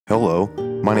Hello,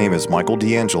 my name is Michael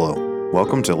D'Angelo.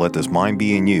 Welcome to Let This Mind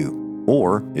Be in You,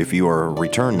 or if you are a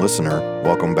return listener,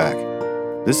 welcome back.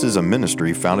 This is a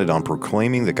ministry founded on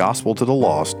proclaiming the gospel to the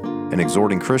lost and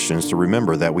exhorting Christians to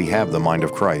remember that we have the mind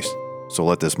of Christ. So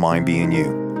let this mind be in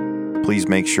you. Please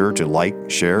make sure to like,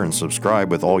 share, and subscribe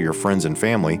with all your friends and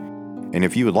family. And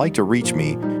if you would like to reach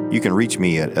me, you can reach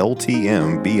me at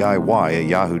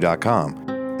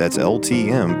ltmbiy@yahoo.com. That's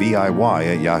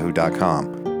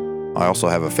ltmbiy@yahoo.com. I also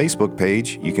have a Facebook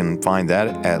page. You can find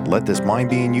that at Let This Mind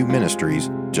Be in You Ministries.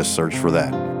 Just search for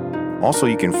that. Also,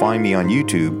 you can find me on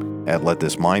YouTube at Let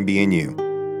This Mind Be in You.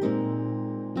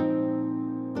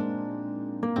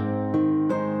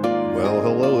 Well,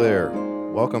 hello there.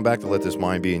 Welcome back to Let This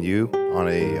Mind Be in You on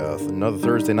another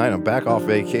Thursday night. I'm back off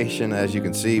vacation, as you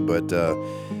can see, but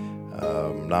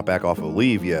not back off of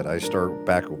leave yet. I start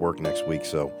back at work next week,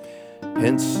 so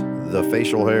hence the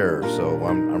facial hair. So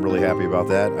I'm really happy about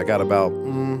that. I got about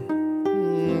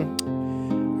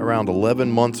around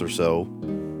 11 months or so.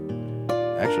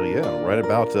 Actually, right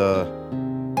about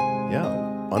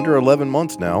under 11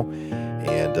 months now,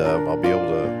 and I'll be able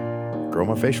to grow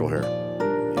my facial hair,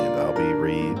 and I'll be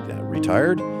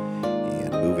retired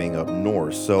and moving up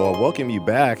north. So I'll welcome you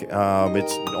back.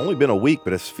 It's only been a week,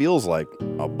 but it feels like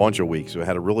a bunch of weeks. So I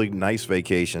had a really nice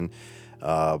vacation.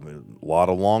 A lot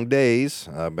of long days,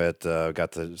 but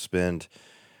got to spend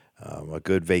a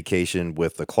good vacation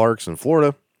with the Clarks in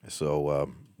Florida, so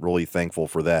really thankful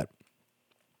for that.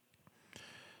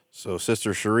 So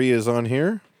Sister Cherie is on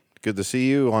here. Good to see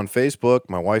you on Facebook.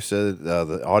 My wife said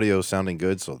the audio is sounding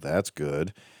good, so that's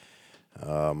good.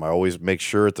 I always make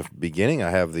sure at the beginning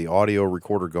I have the audio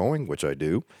recorder going, which I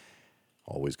do.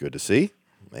 Always good to see.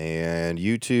 And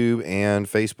YouTube and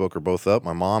Facebook are both up.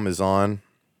 My mom is on.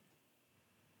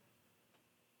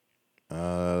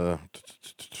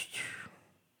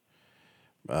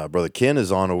 Brother Ken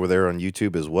is on over there on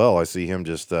YouTube as well. I see him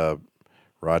just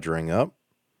rogering up.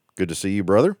 Good to see you,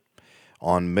 brother.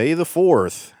 On May the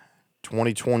 4th,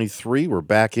 2023, we're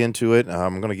back into it.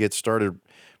 I'm going to get started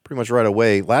pretty much right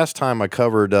away. Last time I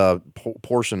covered a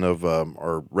portion of,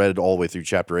 or read all the way through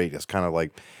chapter 8. It's kind of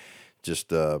like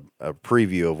just a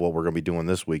preview of what we're going to be doing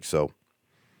this week. So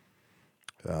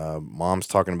Mom's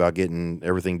talking about getting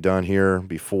everything done here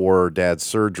before Dad's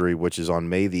surgery, which is on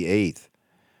May the 8th.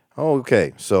 Oh,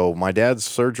 okay. So my dad's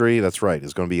surgery, that's right,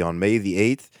 is going to be on May the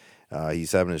 8th.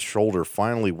 He's having his shoulder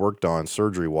finally worked on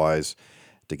surgery-wise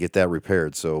to get that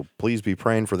repaired. So please be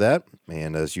praying for that.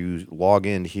 And as you log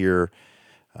in here,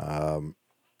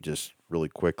 just really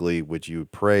quickly, would you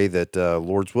pray that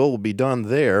Lord's will be done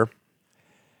there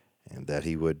and that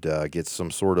he would get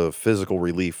some sort of physical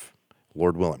relief,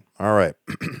 Lord willing. All right.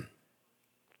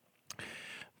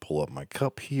 Pull up my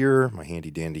cup here, my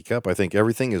handy-dandy cup. I think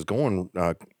everything is going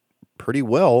pretty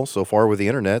well so far with the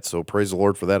internet, so praise the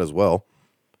Lord for that as well.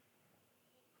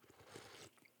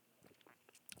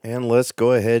 And let's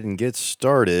go ahead and get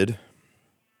started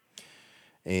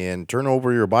and turn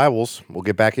over your Bibles. We'll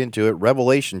get back into it.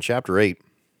 Revelation chapter 8.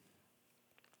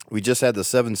 We just had the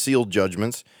 7 sealed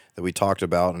judgments that we talked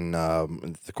about, and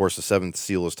of course the 7th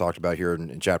seal is talked about here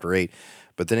in chapter 8.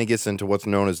 But then it gets into what's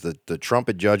known as the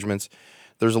trumpet judgments.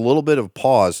 There's a little bit of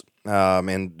pause,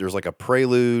 and there's like a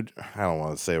prelude. I don't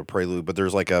want to say a prelude, but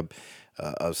there's like a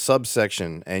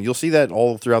subsection, and you'll see that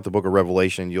all throughout the book of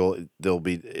Revelation. It'll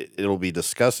be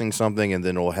discussing something, and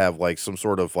then it'll have like some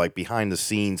sort of like behind the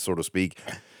scenes, so to speak.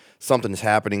 Something's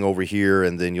happening over here,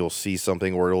 and then you'll see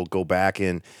something, or it'll go back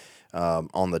in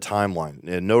on the timeline.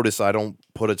 And notice I don't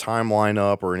put a timeline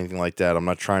up or anything like that. I'm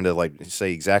not trying to like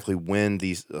say exactly when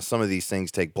some of these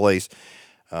things take place.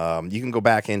 You can go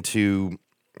back into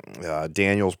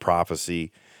Daniel's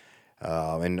prophecy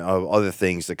and other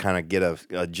things to kind of get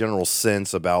a general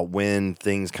sense about when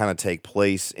things kind of take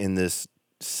place in this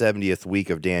 70th week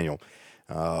of Daniel,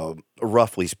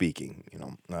 roughly speaking.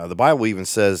 The Bible even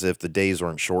says if the days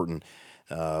aren't shortened,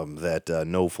 that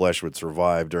no flesh would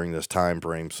survive during this time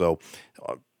frame. So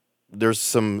there's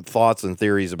some thoughts and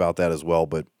theories about that as well.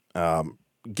 But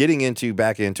getting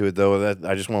back into it, though,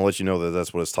 I just want to let you know that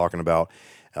that's what it's talking about.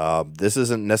 This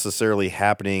isn't necessarily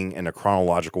happening in a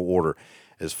chronological order,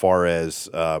 as far as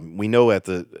we know as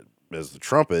the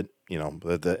trumpet,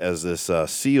 as this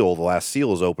seal, the last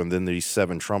seal is opened, then these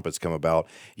 7 trumpets come about.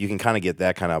 You can kind of get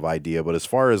that kind of idea. But as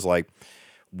far as like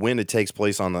when it takes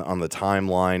place on the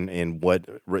timeline and what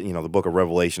the book of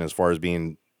Revelation, as far as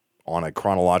being on a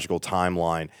chronological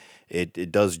timeline,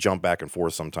 it does jump back and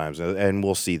forth sometimes, and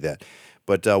we'll see that.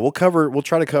 But we'll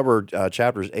try to cover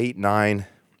chapters 8, 9,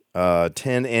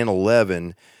 10, and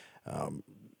 11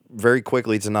 very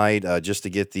quickly tonight, just to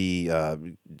get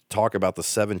the talk about the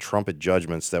 7 trumpet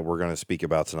judgments that we're going to speak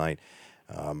about tonight.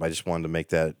 I just wanted to make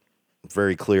that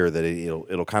very clear that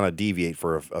it'll kind of deviate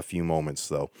for a few moments,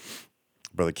 though.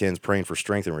 Brother Ken's praying for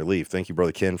strength and relief. Thank you,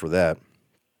 Brother Ken, for that.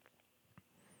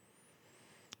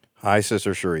 Hi,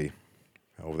 Sister Cherie,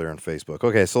 over there on Facebook.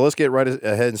 Okay, so let's get right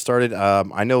ahead and started.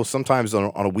 I know sometimes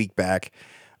on a week back,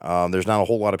 there's not a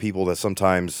whole lot of people that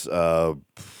sometimes, are,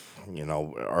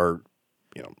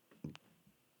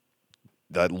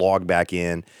 that log back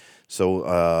in.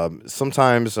 So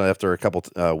sometimes after a couple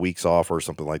weeks off or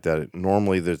something like that,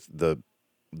 normally the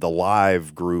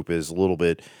live group is a little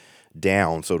bit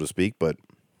down, so to speak. But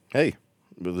hey,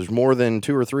 there's more than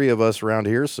 2 or 3 of us around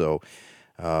here, so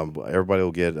everybody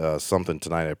will get something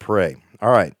tonight, I pray.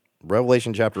 All right,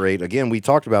 Revelation chapter 8. Again, we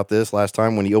talked about this last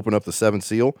time when he opened up the 7th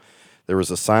seal. There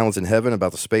was a silence in heaven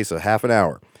about the space of half an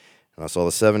hour. And I saw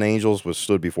the 7 angels which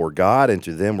stood before God, and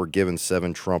to them were given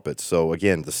 7 trumpets. So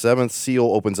again, the 7th seal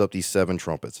opens up these 7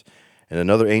 trumpets. And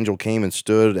another angel came and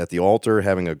stood at the altar,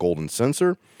 having a golden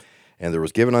censer. And there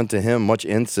was given unto him much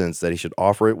incense, that he should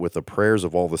offer it with the prayers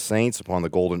of all the saints upon the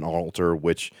golden altar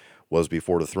which was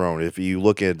before the throne. If you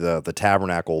look at the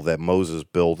tabernacle that Moses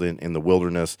built in the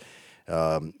wilderness,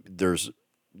 there's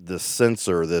this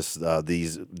censer,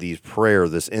 these prayer,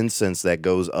 this incense that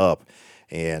goes up.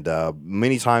 And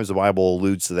many times the Bible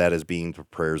alludes to that as being the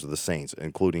prayers of the saints,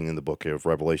 including in the book of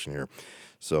Revelation here.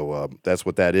 So that's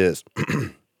what that is.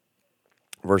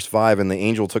 Verse 5, and the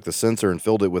angel took the censer and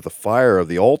filled it with the fire of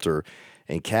the altar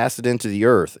and cast it into the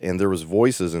earth. And there was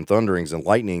voices and thunderings and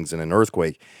lightnings and an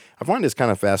earthquake. I find this kind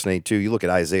of fascinating, too. You look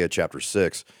at Isaiah chapter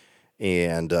 6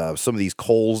 and some of these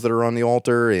coals that are on the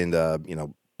altar, and,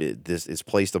 this is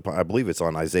placed upon, I believe it's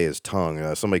on Isaiah's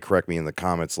tongue. Somebody correct me in the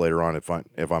comments later on if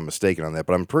I'm mistaken on that,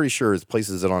 but I'm pretty sure it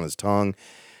places it on his tongue,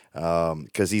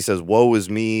 because he says, "Woe is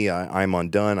me, I'm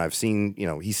undone." I've seen,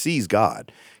 he sees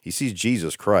God, he sees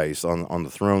Jesus Christ on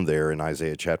the throne there in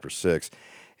Isaiah chapter 6,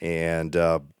 and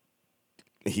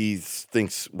he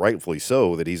thinks rightfully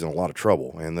so that he's in a lot of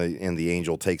trouble, and the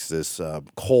angel takes this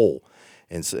coal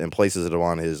and places it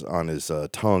on his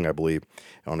tongue, I believe,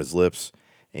 on his lips.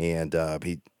 And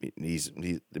he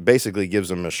basically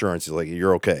gives him assurance. He's like,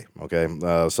 "You're okay."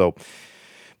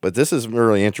 But this is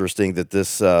really interesting that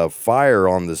this fire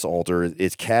on this altar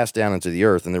is cast down into the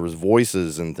earth, and there was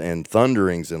voices and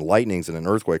thunderings and lightnings and an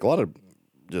earthquake. A lot of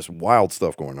just wild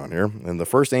stuff going on here. And the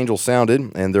first angel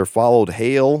sounded, and there followed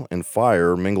hail and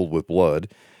fire mingled with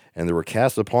blood, and they were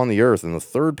cast upon the earth. And the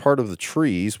third part of the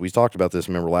trees, we talked about this,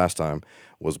 remember last time,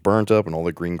 was burnt up, and all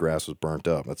the green grass was burnt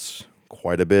up. That's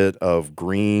quite a bit of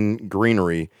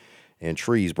greenery and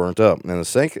trees burnt up. And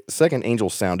the second angel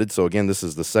sounded. So again, this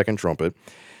is the second trumpet.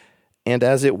 And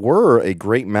as it were, a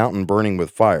great mountain burning with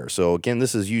fire. So again,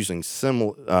 this is using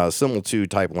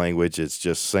similitude type language. It's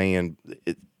just saying,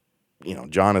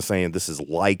 John is saying this is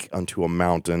like unto a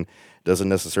mountain. Doesn't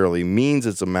necessarily means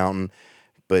it's a mountain,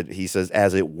 but he says,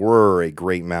 as it were, a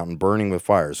great mountain burning with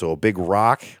fire. So a big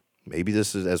rock. Maybe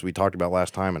this is, as we talked about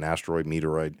last time, an asteroid,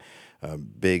 meteorite,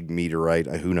 big meteorite,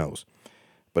 who knows.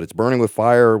 But it's burning with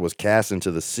fire, was cast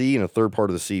into the sea, and a third part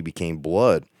of the sea became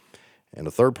blood. And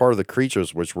a third part of the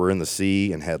creatures which were in the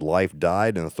sea and had life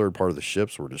died, and a third part of the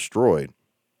ships were destroyed.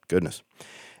 Goodness.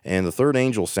 And the third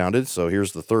angel sounded, so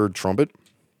here's the third trumpet.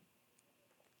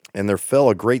 And there fell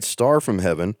a great star from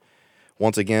heaven.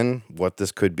 Once again, what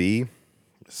this could be.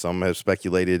 Some have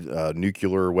speculated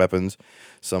nuclear weapons.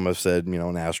 Some have said,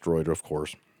 an asteroid, of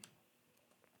course.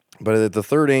 But the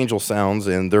third angel sounds,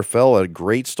 and there fell a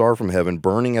great star from heaven,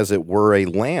 burning as it were a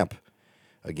lamp.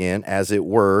 Again, as it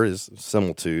were is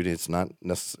similitude. It's not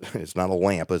a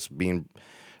lamp. It's being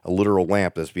a literal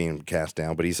lamp that's being cast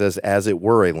down. But he says, as it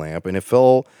were a lamp, and it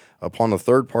fell upon the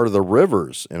third part of the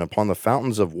rivers and upon the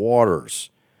fountains of waters.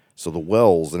 So the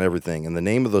wells and everything. And the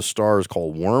name of the star is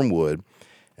called Wormwood.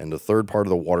 And the third part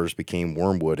of the waters became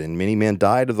wormwood. And many men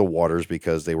died of the waters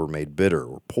because they were made bitter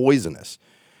or poisonous.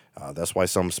 That's why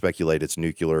some speculate it's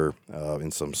nuclear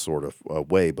in some sort of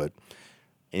way. But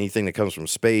anything that comes from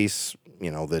space,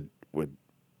 that would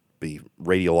be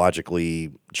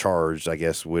radiologically charged, I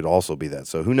guess, would also be that.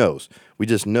 So who knows? We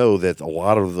just know that a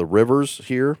lot of the rivers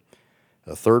here,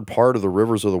 a third part of the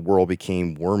rivers of the world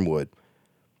became wormwood.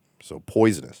 So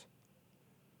poisonous.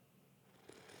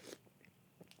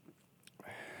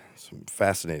 Some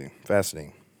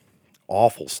fascinating,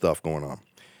 awful stuff going on.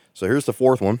 So here's the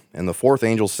fourth one. And the fourth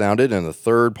angel sounded, and the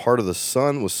third part of the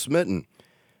sun was smitten.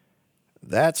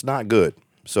 That's not good.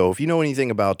 So if you know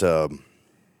anything about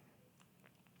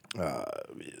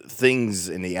things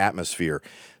in the atmosphere,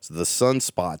 so the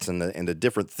sunspots and the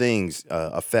different things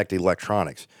affect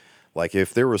electronics. Like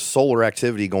if there was solar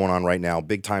activity going on right now,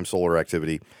 big time solar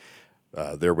activity,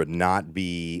 there would not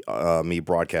be me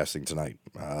broadcasting tonight.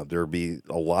 There would be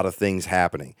a lot of things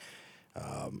happening.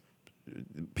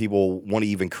 People want to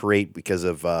even create because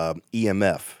of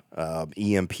EMF,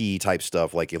 EMP type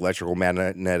stuff, like electrical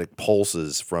magnetic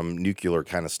pulses from nuclear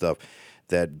kind of stuff.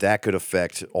 That could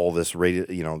affect all this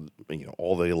radio,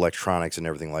 all the electronics and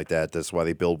everything like that. That's why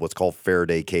they build what's called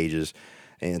Faraday cages,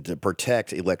 and to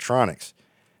protect electronics.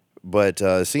 But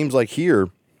it seems like here,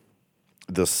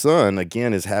 the sun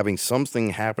again is having something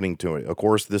happening to it. Of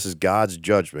course, this is God's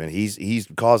judgment. He's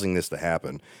causing this to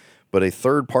happen. But a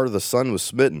third part of the sun was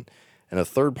smitten, and a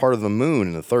third part of the moon,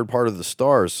 and a third part of the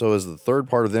stars. So as the third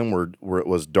part of them were it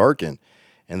was darkened,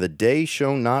 and the day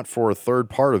shone not for a third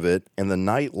part of it, and the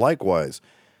night likewise.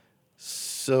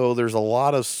 So there's a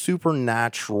lot of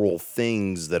supernatural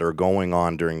things that are going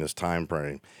on during this time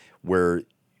frame, where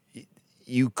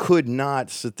you could not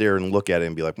sit there and look at it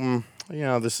and be like,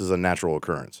 this is a natural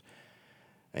occurrence.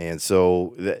 And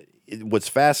so what's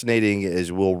fascinating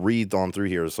is we'll read on through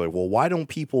here. It's like, well, why don't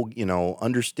people,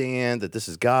 understand that this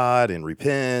is God and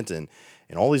repent and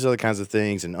all these other kinds of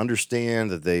things and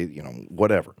understand that they,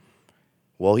 whatever.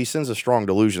 Well, he sends a strong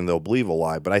delusion. They'll believe a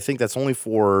lie. But I think that's only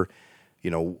for,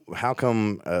 how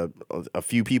come a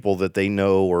few people that they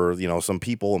know, or, some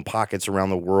people in pockets around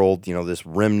the world, this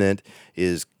remnant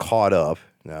is caught up,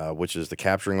 which is the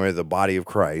capturing away of the body of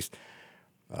Christ.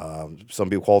 Some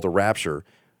people call it the rapture.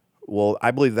 Well,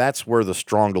 I believe that's where the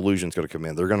strong delusion is going to come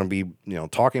in. They're going to be,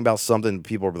 talking about something.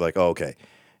 People will be like, oh, okay.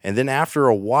 And then after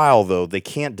a while, though, they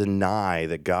can't deny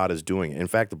that God is doing it. In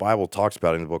fact, the Bible talks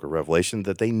about in the book of Revelation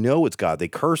that they know it's God. They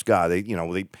curse God.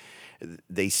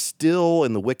 They still,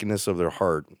 in the wickedness of their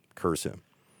heart, curse him.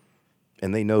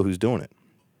 And they know who's doing it.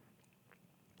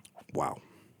 Wow.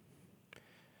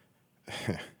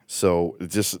 So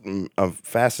just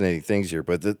fascinating things here.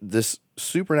 But this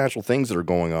supernatural things that are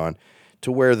going on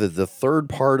to where the third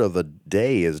part of the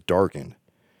day is darkened.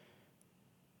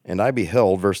 And I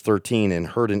beheld, verse 13, and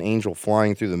heard an angel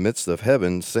flying through the midst of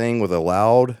heaven, saying with a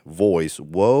loud voice,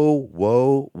 Woe,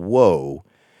 woe, woe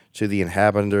to the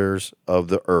inhabitants of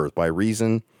the earth, by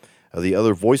reason of the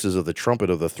other voices of the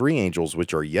trumpet of the three angels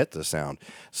which are yet to sound.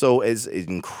 So as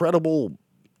incredible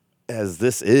as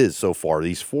this is so far,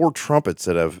 these four trumpets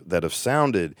that have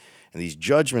sounded, and these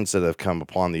judgments that have come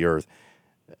upon the earth,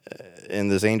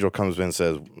 and this angel comes in and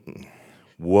says,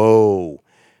 Whoa.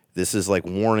 This is like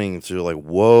warning to like,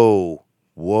 whoa,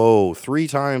 whoa. 3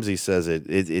 times he says it.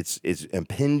 It's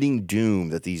impending doom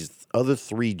that these other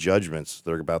 3 judgments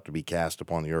that are about to be cast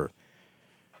upon the earth.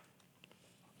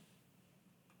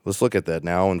 Let's look at that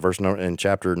now in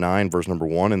chapter 9, verse number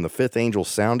 1. And the 5th angel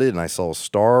sounded, and I saw a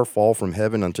star fall from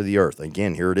heaven unto the earth.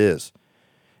 Again, here it is.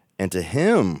 And to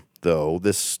him, though,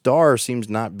 this star seems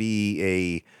not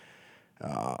be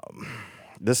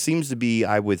this seems to be,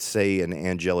 I would say, an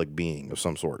angelic being of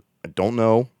some sort. I don't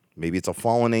know. Maybe it's a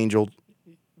fallen angel.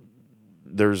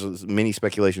 There's many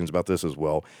speculations about this as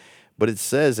well. But it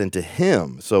says, and to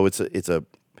him, so it's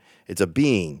a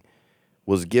being,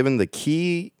 was given the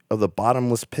key of the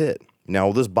bottomless pit.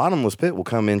 Now, this bottomless pit will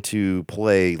come into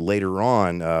play later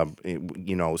on.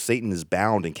 Satan is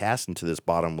bound and cast into this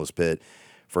bottomless pit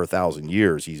for 1,000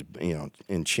 years. He's,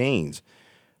 in chains.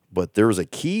 But there's a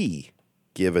key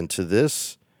given to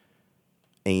this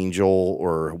angel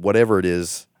or whatever it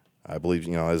is. I believe,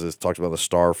 as it talks about the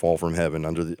star fall from heaven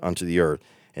unto the earth,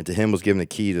 and to him was given a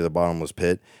key to the bottomless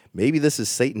pit. Maybe this is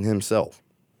Satan himself.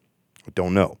 I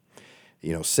don't know.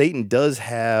 Satan does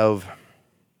have,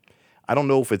 I don't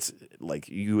know if it's like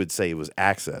you would say it was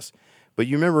access, but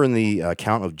you remember in the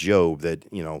account of Job that,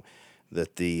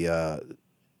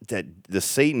 that the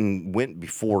Satan went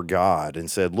before God and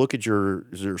said, look at your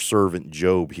servant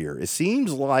Job here. It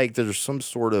seems like there's some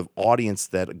sort of audience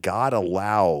that God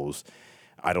allows.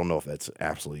 I don't know if that's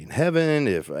absolutely in heaven.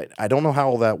 I don't know how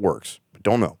all that works.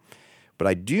 Don't know. But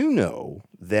I do know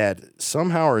that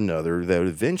somehow or another that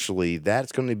eventually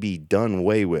that's going to be done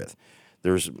away with.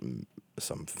 There's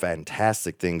some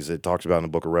fantastic things that it talks about in the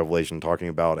book of Revelation, talking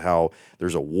about how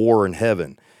there's a war in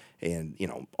heaven. And,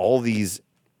 all these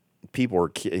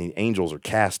angels are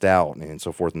cast out and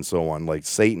so forth and so on. Like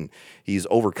Satan, he's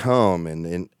overcome,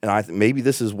 and maybe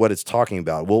this is what it's talking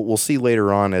about. We'll see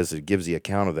later on as it gives the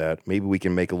account of that. Maybe we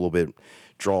can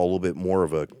draw a little bit more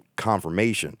of a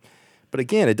confirmation. But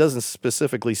again, it doesn't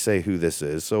specifically say who this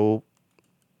is. So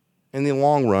in the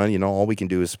long run, all we can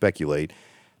do is speculate.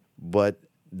 But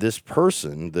this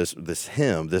person, this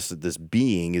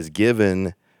being is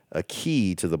given a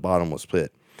key to the bottomless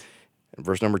pit.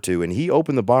 Verse number 2, and he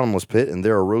opened the bottomless pit, and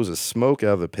there arose a smoke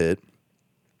out of the pit,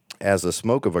 as the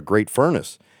smoke of a great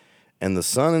furnace, and the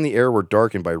sun and the air were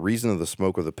darkened by reason of the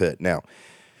smoke of the pit. Now,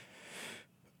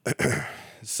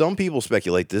 some people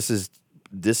speculate this is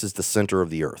the center of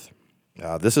the earth.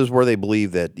 This is where they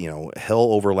believe that hell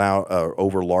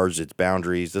overlarged its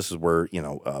boundaries. This is where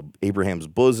Abraham's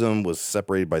bosom was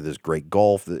separated by this great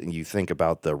gulf. You think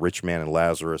about the rich man and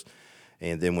Lazarus,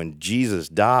 and then when Jesus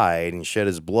died and shed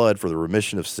his blood for the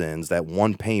remission of sins, that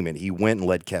one payment, he went and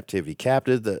led captivity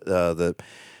captive.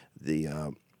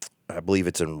 I believe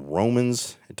it's in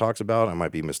Romans it talks about. I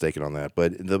might be mistaken on that,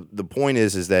 but the point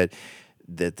is that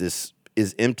this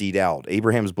is emptied out.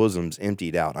 Abraham's bosom's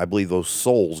emptied out. I believe those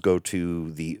souls go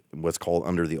to what's called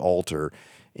under the altar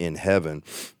in heaven.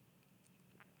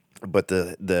 But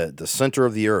the center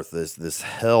of the earth, this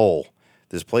hell,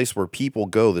 this place where people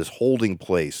go, this holding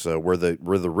place where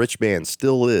the rich man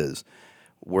still is,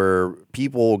 where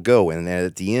people go, and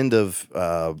at the end of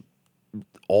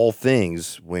all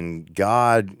things, when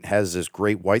God has this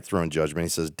great white throne judgment, he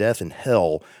says death and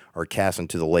hell are cast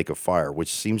into the lake of fire,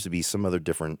 which seems to be some other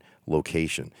different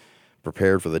location,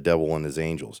 prepared for the devil and his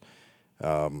angels.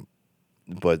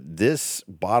 But this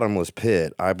bottomless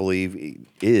pit, I believe,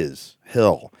 is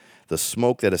hell. The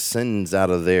smoke that ascends out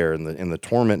of there, and the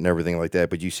torment and everything like that.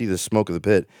 But you see the smoke of the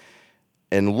pit,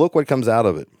 and look what comes out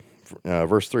of it.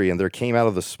 Verse 3, and there came out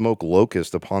of the smoke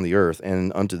locust upon the earth,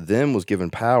 and unto them was given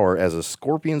power, as the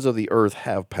scorpions of the earth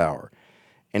have power.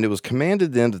 And it was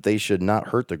commanded them that they should not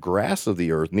hurt the grass of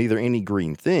the earth, neither any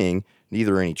green thing,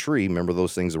 neither any tree. Remember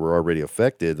those things that were already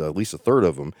affected, at least a third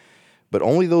of them. But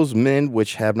only those men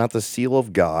which have not the seal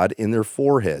of God in their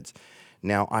foreheads.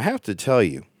 Now, I have to tell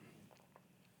you,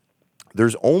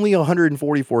 there's only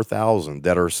 144,000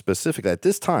 that are specific at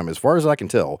this time, as far as I can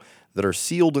tell, that are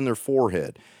sealed in their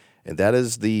forehead. And that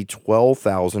is the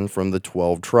 12,000 from the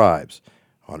 12 tribes.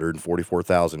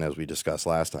 144,000, as we discussed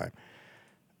last time.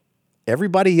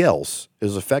 Everybody else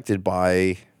is affected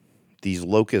by these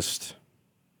locusts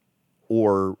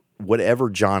or whatever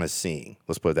John is seeing.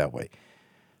 Let's put it that way.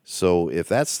 So if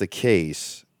that's the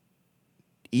case,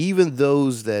 even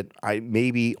those that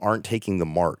maybe aren't taking the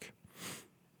mark,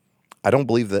 I don't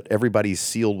believe that everybody's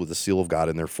sealed with the seal of God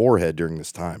in their forehead during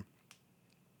this time.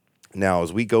 Now,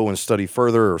 as we go and study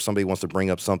further, or somebody wants to bring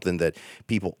up something that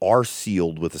people are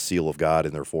sealed with the seal of God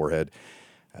in their forehead,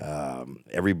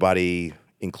 everybody,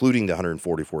 including the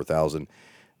 144,000,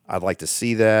 I'd like to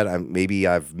see that. Maybe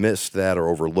I've missed that or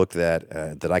overlooked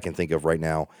that I can think of right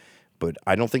now. But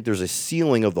I don't think there's a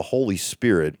sealing of the Holy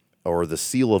Spirit or the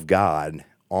seal of God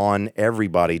on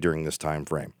everybody during this time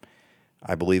frame.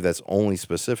 I believe that's only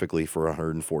specifically for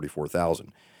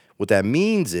 144,000. What that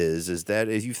means is that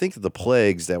as you think of the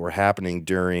plagues that were happening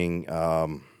during,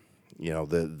 the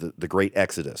Great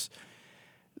Exodus,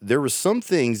 there were some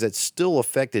things that still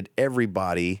affected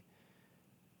everybody,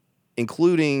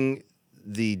 including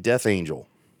the death angel.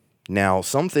 Now,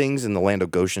 some things in the land of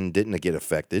Goshen didn't get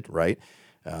affected, right?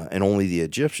 And only the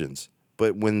Egyptians.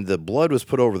 But when the blood was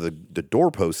put over the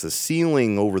doorpost, the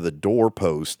sealing over the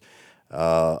doorpost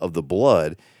of the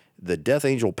blood, the death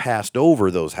angel passed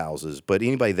over those houses. But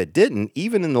anybody that didn't,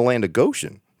 even in the land of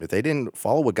Goshen, if they didn't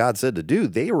follow what God said to do,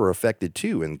 they were affected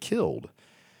too and killed.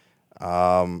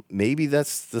 Maybe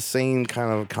that's the same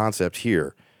kind of concept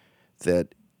here,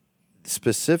 that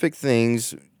specific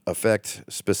things affect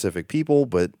specific people,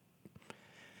 but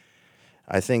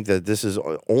I think that this is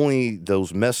only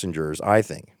those messengers, I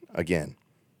think. Again,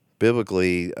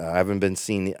 biblically, I've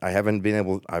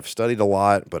studied a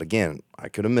lot, but again, I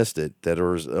could have missed it, that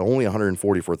there's only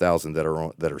 144,000 that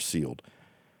are sealed.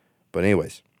 But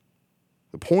anyways,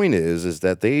 the point is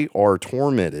that they are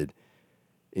tormented,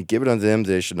 and given unto them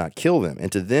that they should not kill them.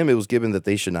 And to them it was given that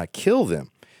they should not kill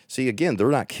them. See, again, they're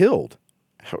not killed.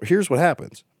 Here's what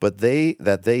happens. But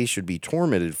they should be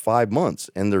tormented 5 months,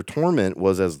 and their torment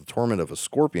was as the torment of a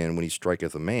scorpion when he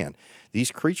striketh a man.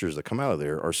 These creatures that come out of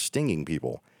there are stinging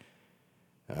people.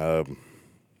 And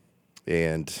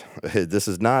this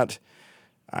is not,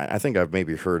 I think I've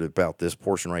maybe heard about this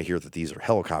portion right here, that these are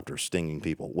helicopters stinging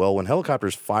people. Well, when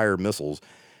helicopters fire missiles,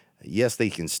 yes,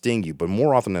 they can sting you, but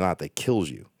more often than not, they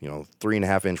kills you.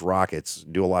 3.5-inch rockets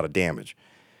do a lot of damage.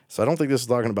 So I don't think this is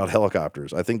talking about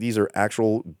helicopters. I think these are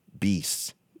actual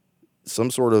beasts, some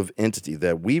sort of entity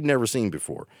that we've never seen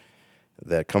before,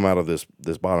 that come out of this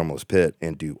bottomless pit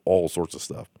and do all sorts of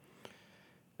stuff.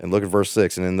 And look at verse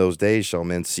 6. And in those days shall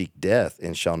men seek death,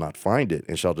 and shall not find it,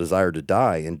 and shall desire to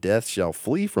die, and death shall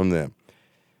flee from them.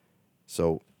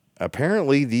 So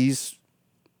apparently these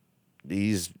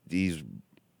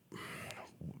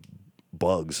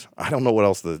bugs, I don't know what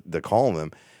else to call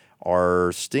them,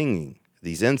 are stinging.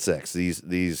 These insects,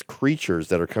 these creatures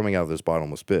that are coming out of this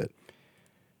bottomless pit.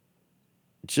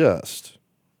 Just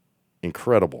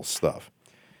Incredible stuff.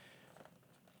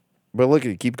 But look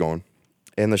at it, keep going.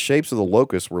 And the shapes of the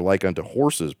locusts were like unto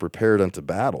horses prepared unto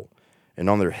battle, and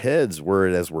on their heads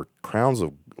were crowns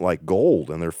of like gold,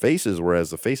 and their faces were as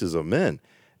the faces of men.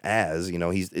 As you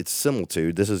know, it's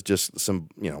similitude. This is just some,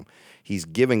 he's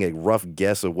giving a rough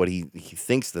guess of what he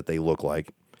thinks that they look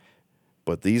like.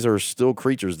 But these are still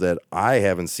creatures that I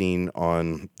haven't seen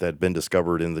that have been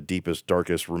discovered in the deepest,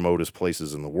 darkest, remotest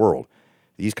places in the world.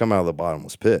 These come out of the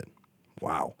bottomless pit.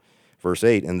 Wow. Verse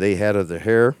 8, and they had of the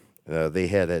hair, and they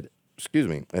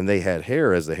had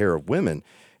hair as the hair of women,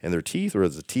 and their teeth were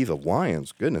as the teeth of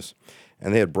lions. Goodness.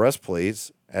 And they had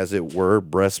breastplates, as it were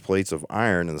breastplates of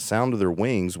iron, and the sound of their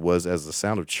wings was as the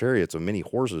sound of chariots of many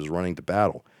horses running to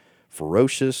battle,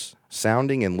 ferocious,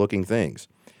 sounding and looking things.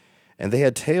 And they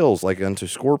had tails like unto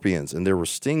scorpions, and there were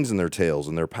stings in their tails,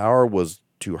 and their power was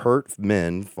to hurt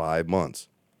men 5 months.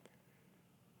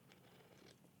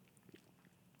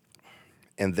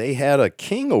 And they had a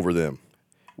king over them,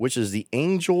 which is the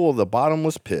angel of the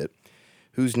bottomless pit,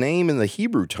 whose name in the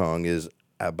Hebrew tongue is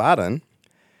Abaddon,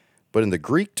 but in the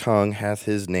Greek tongue hath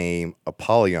his name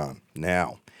Apollyon.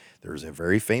 Now, there's a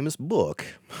very famous book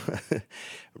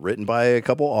written by a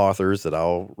couple authors that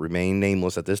I'll remain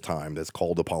nameless at this time that's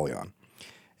called Apollyon.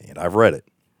 And I've read it.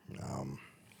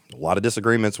 A lot of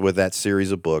disagreements with that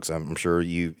series of books. I'm sure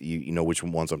you know which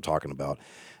ones I'm talking about.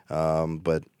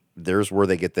 But there's where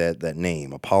they get that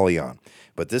name, Apollyon.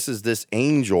 But this is this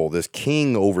angel, this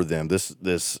king over them,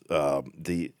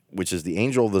 which is the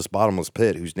angel of this bottomless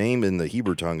pit, whose name in the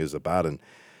Hebrew tongue is Abaddon,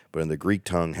 but in the Greek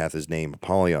tongue hath his name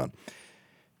Apollyon.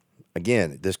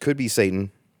 Again, this could be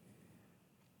Satan.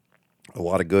 A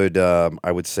lot of good,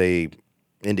 I would say,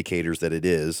 indicators that it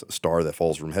is a star that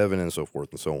falls from heaven and so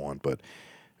forth and so on, but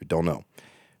we don't know.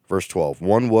 Verse 12,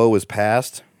 one woe is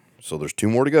past, so there's 2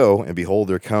 more to go, and behold,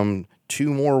 there come 2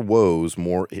 more woes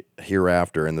more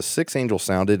hereafter. And the 6th angel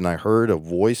sounded, and I heard a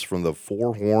voice from the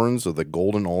 4 horns of the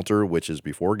golden altar which is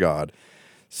before God,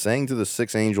 saying to the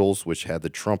 6 angels which had the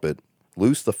trumpet,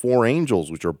 loose the 4 angels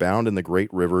which are bound in the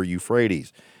great river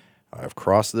Euphrates. I have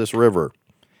crossed this river.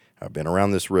 I've been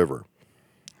around this river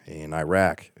in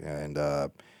Iraq, and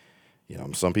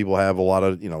some people have a lot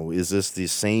of, is this the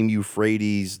same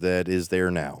Euphrates that is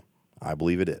there now? I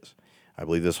believe it is. I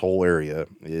believe this whole area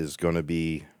is going to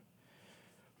be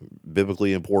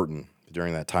biblically important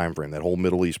during that time frame, that whole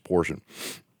Middle East portion.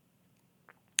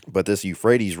 But this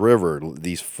Euphrates River,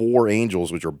 these 4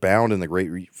 angels which are bound in the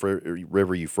great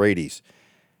river Euphrates.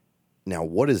 Now,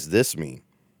 what does this mean?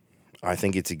 I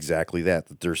think it's exactly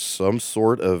that there's some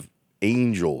sort of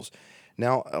angels.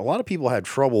 Now, a lot of people have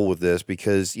trouble with this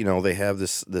because, they have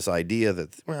this idea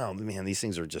that, well, man, these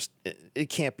things are just, it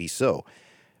can't be so.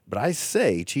 But I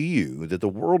say to you that the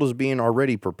world is being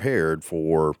already prepared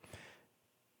for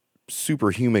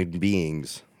superhuman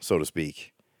beings, so to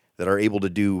speak, that are able to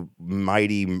do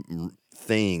mighty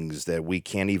things that we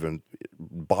can't even,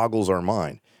 boggles our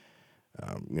mind.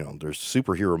 There's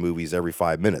superhero movies every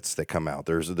 5 minutes that come out.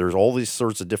 There's all these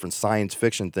sorts of different science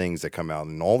fiction things that come out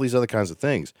and all these other kinds of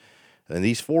things. And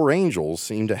these 4 angels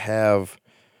seem to have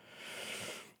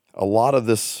a lot of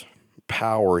this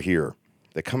power here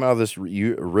that come out of this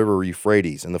river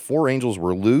Euphrates. And the 4 angels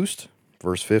were loosed,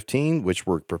 verse 15, which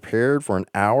were prepared for an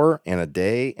hour and a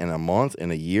day and a month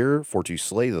and a year for to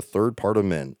slay the 3rd part of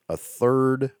men. A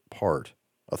third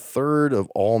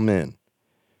of all men.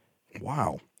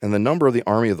 Wow. And the number of the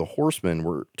army of the horsemen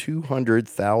were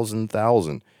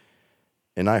 200,000.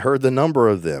 And I heard the number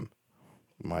of them.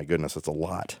 My goodness, that's a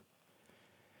lot.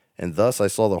 And thus I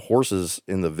saw the horses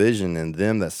in the vision, and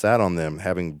them that sat on them,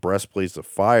 having breastplates of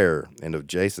fire and of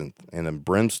jacinth and of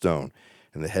brimstone.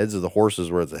 And the heads of the horses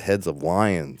were as the heads of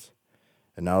lions.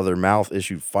 And out of their mouth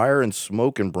issued fire and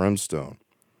smoke and brimstone.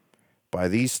 By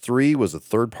these 3 was the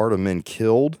 3rd part of men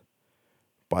killed,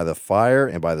 by the fire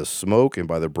and by the smoke and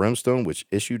by the brimstone which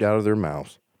issued out of their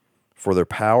mouths. For their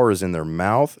power is in their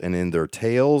mouth and in their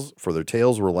tails, for their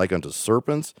tails were like unto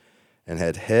serpents, and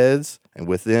had heads, and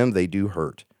with them they do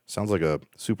hurt. Sounds like a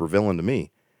super villain to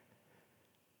me.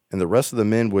 And the rest of the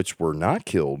men which were not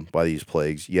killed by these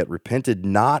plagues, yet repented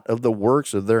not of the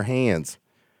works of their hands,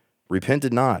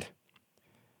 repented not,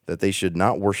 that they should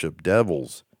not worship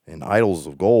devils and idols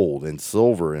of gold and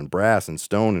silver and brass and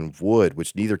stone and wood,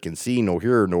 which neither can see nor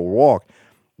hear nor walk.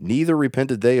 Neither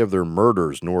repented they of their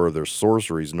murders, nor of their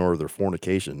sorceries, nor of their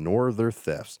fornication, nor of their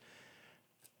thefts.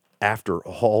 After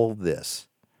all this,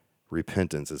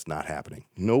 repentance is not happening.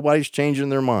 Nobody's changing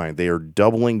their mind. They are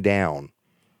doubling down.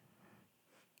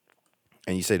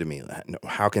 And you say to me,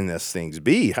 how can these things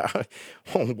be?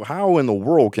 How in the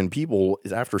world can people,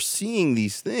 after seeing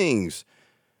these things,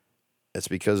 it's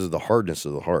because of the hardness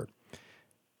of the heart.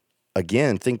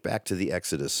 Again, think back to the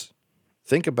Exodus.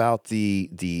 Think about the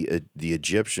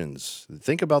Egyptians.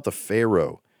 Think about the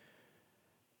Pharaoh.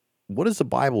 What does the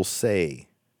Bible say?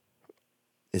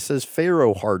 It says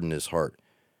Pharaoh hardened his heart.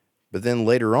 But then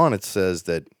later on it says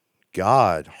that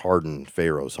God hardened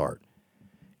Pharaoh's heart.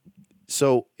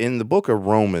 So in the book of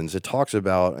Romans, it talks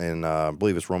about, and I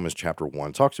believe it's Romans chapter 1,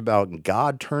 it talks about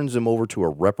God turns him over to a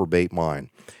reprobate mind,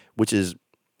 which is,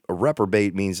 a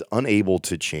reprobate means unable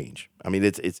to change. I mean,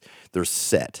 they're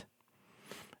set.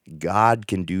 God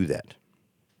can do that.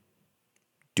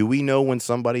 Do we know when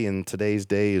somebody in today's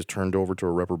day is turned over to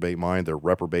a reprobate mind? They're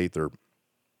reprobate,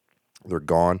 they're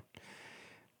gone?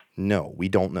 No, we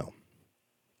don't know.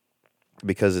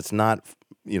 Because it's not,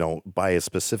 by a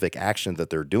specific action that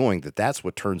they're doing, that's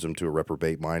what turns them to a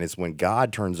reprobate mind. It's when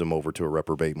God turns them over to a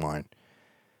reprobate mind.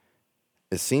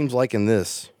 It seems like in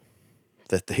this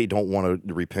that they don't want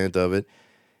to repent of it,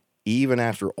 even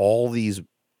after all these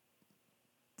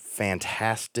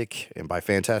fantastic, and by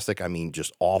fantastic I mean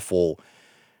just awful,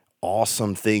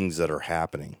 awesome things that are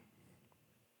happening.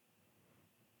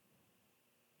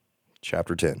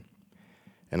 Chapter 10.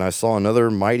 And I saw another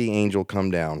mighty angel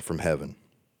come down from heaven.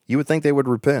 You would think they would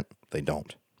repent. They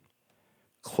don't.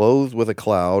 Clothed with a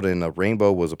cloud, and a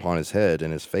rainbow was upon his head,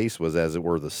 and his face was as it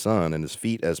were the sun, and his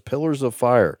feet as pillars of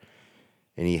fire.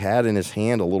 And he had in his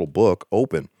hand a little book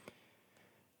open.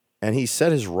 And he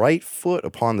set his right foot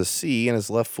upon the sea, and his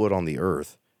left foot on the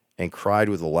earth, and cried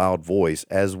with a loud voice,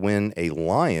 as when a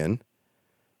lion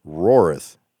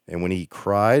roareth. And when he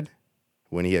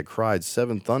had cried,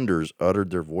 7 thunders uttered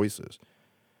their voices.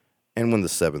 And when the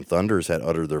 7 thunders had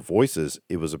uttered their voices,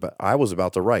 I was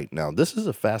about to write. Now, this is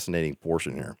a fascinating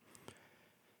portion here.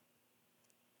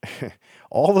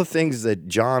 All the things that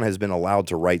John has been allowed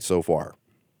to write so far.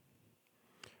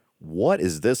 What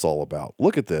is this all about?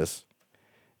 Look at this.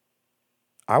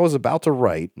 I was about to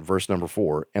write, verse number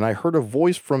 4, and I heard a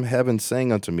voice from heaven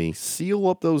saying unto me, seal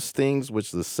up those things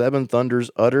which the 7 thunders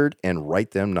uttered, and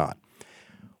write them not.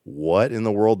 What in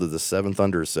the world did the 7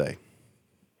 thunders say?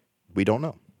 We don't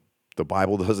know. The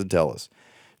Bible doesn't tell us.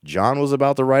 John was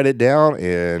about to write it down,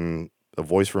 and a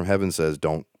voice from heaven says,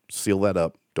 don't seal that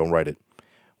up. Don't write it.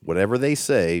 Whatever they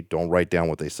say, don't write down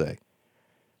what they say.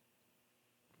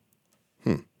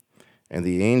 And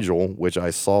the angel, which I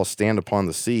saw stand upon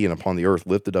the sea and upon the earth,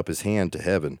 lifted up his hand to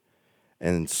heaven,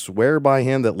 and swear by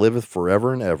him that liveth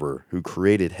forever and ever, who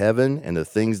created heaven and the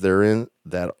things therein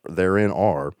that therein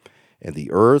are, and the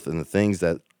earth and the things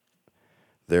that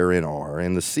therein are,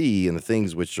 and the sea and the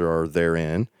things which are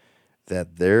therein,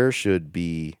 that there should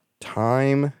be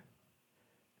time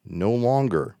no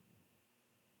longer.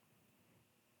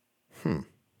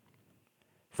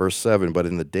 Verse 7, but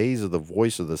in the days of the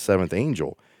voice of the 7th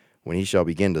angel, when he shall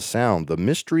begin to sound, the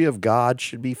mystery of God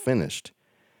should be finished,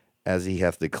 as he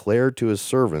hath declared to his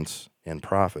servants and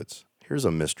prophets. Here's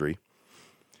a mystery.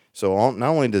 So not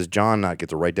only does John not get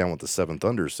to write down what the 7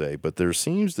 thunders say, but there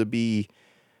seems to be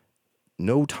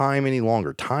no time any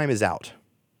longer. Time is out.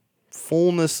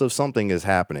 Fullness of something is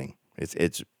happening.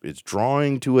 It's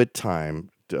drawing to a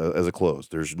time as a close.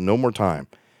 There's no more time.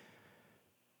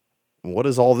 What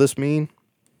does all this mean?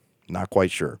 Not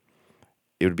quite sure.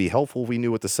 It would be helpful if we knew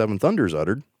what the 7 thunders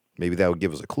uttered. Maybe that would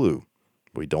give us a clue.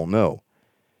 We don't know.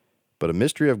 But a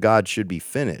mystery of God should be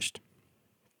finished.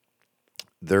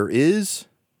 There is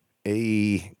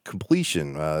a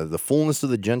completion. The fullness of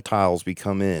the Gentiles be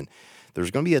come in. There's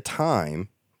going to be a time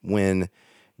when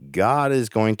God is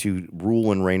going to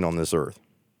rule and reign on this earth.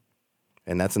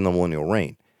 And that's in the millennial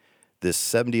reign. This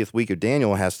 70th week of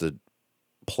Daniel has to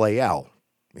play out.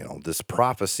 This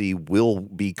prophecy will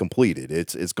be completed.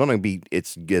 It's as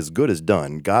good as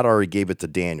done. God already gave it to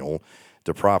Daniel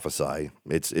to prophesy.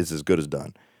 It's as good as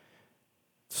done.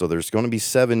 So there's going to be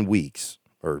 7 weeks,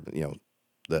 or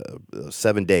the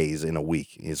 7 days in a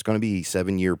week. It's going to be a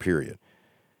 7-year period.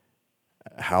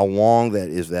 How long that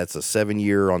is? That's a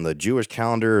 7-year on the Jewish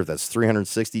calendar. If that's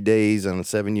 360 days and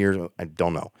 7 years, I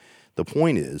don't know. The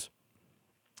point is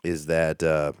that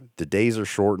the days are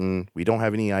shortened. We don't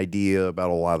have any idea about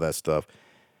a lot of that stuff.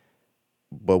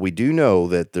 But we do know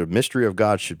that the mystery of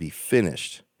God should be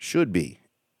finished. Should be.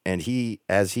 And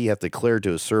as he hath declared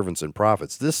to his servants and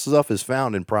prophets. This stuff is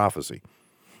found in prophecy.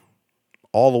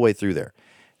 All the way through there.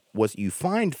 What you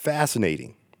find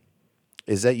fascinating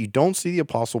is that you don't see the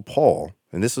Apostle Paul,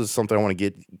 and this is something I want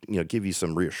to give you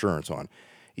some reassurance on.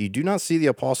 You do not see the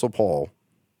Apostle Paul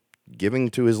giving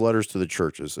to his letters to the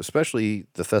churches, especially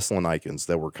the Thessalonians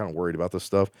that were kind of worried about this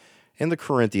stuff, and the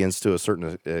Corinthians to a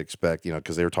certain extent,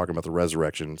 because they were talking about the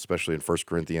resurrection, especially in 1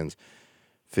 Corinthians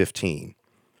 15.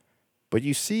 But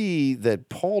you see that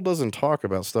Paul doesn't talk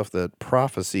about stuff that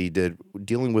prophecy did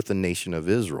dealing with the nation of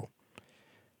Israel.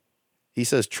 He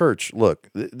says, church, look,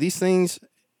 these things,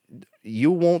 you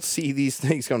won't see these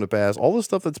things come to pass. All the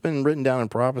stuff that's been written down in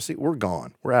prophecy, we're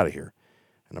gone. We're out of here.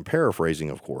 And I'm paraphrasing,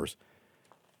 of course.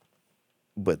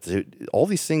 But all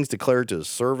these things declared to his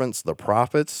servants, the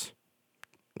prophets,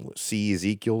 see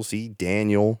Ezekiel, see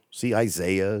Daniel, see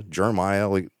Isaiah, Jeremiah,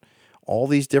 like all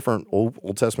these different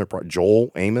Old Testament,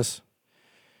 Joel, Amos,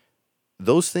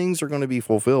 those things are going to be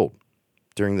fulfilled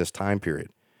during this time period.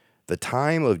 The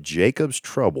time of Jacob's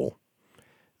trouble,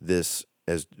 this,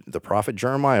 as the prophet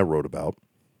Jeremiah wrote about,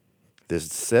 this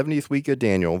 70th week of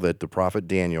Daniel that the prophet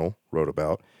Daniel wrote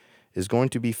about, is going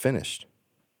to be finished.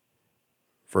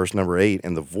 Verse number 8,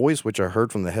 and the voice which I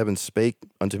heard from the heavens spake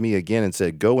unto me again and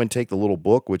said, go and take the little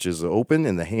book which is open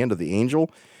in the hand of the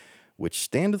angel, which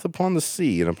standeth upon the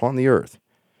sea and upon the earth.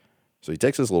 So he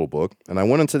takes this little book, and I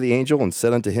went unto the angel and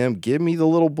said unto him, give me the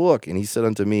little book. And he said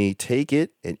unto me, take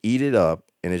it and eat it up,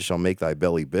 and it shall make thy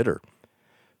belly bitter,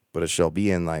 but it shall be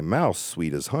in thy mouth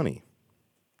sweet as honey.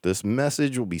 This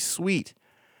message will be sweet.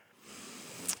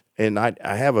 And I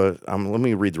have let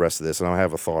me read the rest of this, and I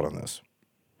have a thought on this.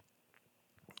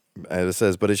 And it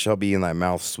says, but it shall be in thy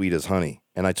mouth sweet as honey.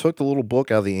 And I took the little book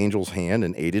out of the angel's hand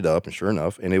and ate it up, and sure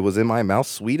enough, and it was in my mouth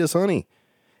sweet as honey.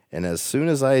 And as soon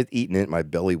as I had eaten it, my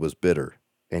belly was bitter.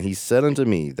 And he said unto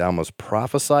me, thou must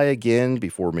prophesy again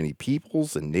before many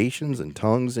peoples and nations and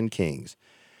tongues and kings.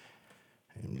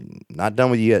 And not done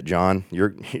with you yet, John. You're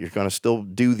going to still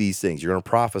do these things. You're going to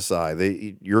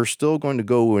prophesy. You're still going to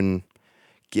go and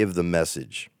give the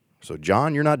message. So,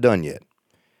 John, you're not done yet.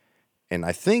 And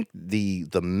I think the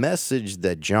message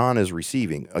that John is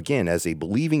receiving, again, as a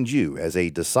believing Jew, as a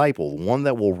disciple, one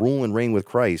that will rule and reign with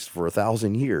Christ for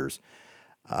 1,000 years,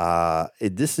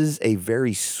 this is a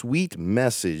very sweet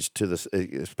message to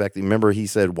the. Remember, he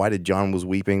said, "Why did John was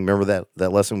weeping?" Remember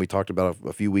that lesson we talked about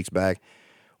a few weeks back.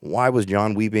 Why was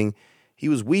John weeping? He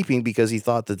was weeping because he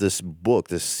thought that this book,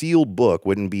 this sealed book,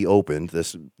 wouldn't be opened.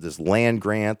 This land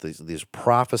grant, this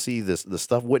prophecy, this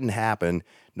stuff wouldn't happen.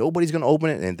 Nobody's going to open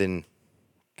it, and then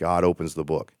God opens the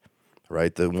book,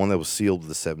 right? The one that was sealed with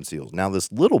the 7 seals. Now,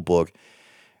 this little book,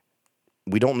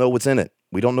 we don't know what's in it.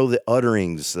 We don't know the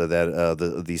utterings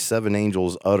that these 7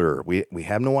 angels utter. We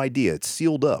have no idea. It's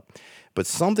sealed up, but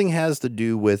something has to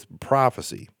do with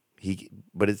prophecy.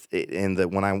 What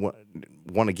I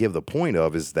want to give the point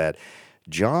of is that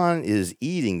John is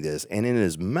eating this, and in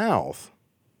his mouth,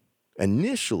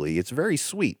 initially, it's very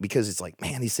sweet because it's like,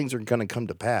 man, these things are going to come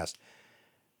to pass.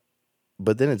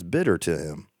 But then it's bitter to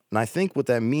him. And I think what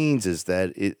that means is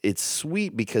that it's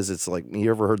sweet because it's like, you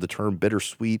ever heard the term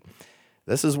bittersweet?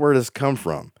 This is where this come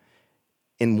from.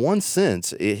 In one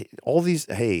sense, it's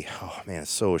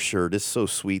so assured. It's so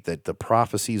sweet that the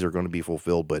prophecies are going to be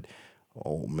fulfilled, but,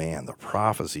 oh man, the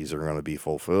prophecies are going to be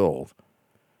fulfilled.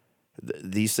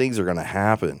 These things are going to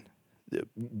happen.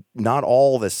 Not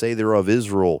all that say they're of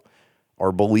Israel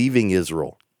are believing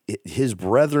Israel. His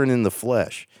brethren in the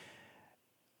flesh,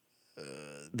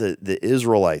 the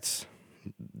Israelites,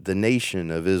 the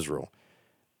nation of Israel,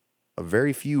 a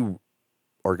very few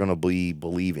are going to be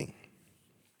believing.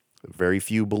 Very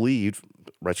few believe,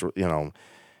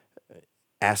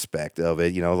 aspect of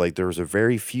it. Like there's a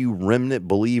very few remnant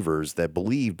believers that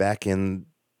believe back in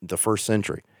the first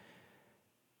century.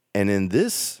 And in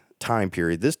this time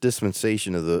period, this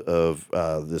dispensation of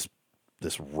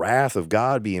this wrath of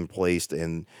God being placed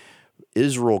and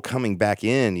Israel coming back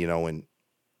in, and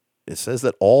it says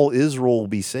that all Israel will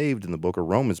be saved in the book of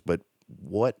Romans. But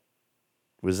what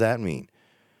does that mean?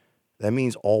 That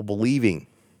means all believing,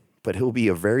 but he'll be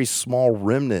a very small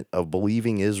remnant of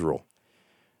believing Israel,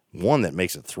 one that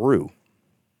makes it through.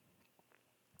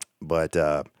 But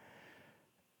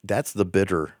that's the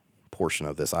bitter portion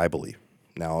of this, I believe.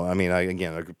 Now, I mean,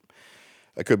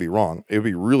 I could be wrong. It would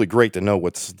be really great to know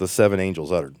what the 7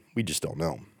 angels uttered. We just don't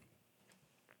know.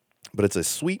 But it's a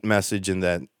sweet message in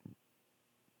that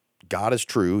God is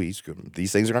true.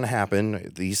 These things are going to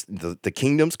happen. The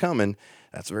kingdom's coming.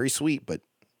 That's very sweet, but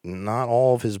not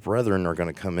all of his brethren are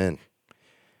going to come in.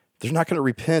 They're not going to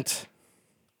repent.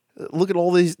 Look at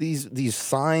all these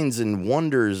signs and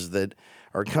wonders that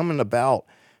are coming about,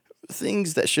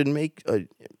 things that should make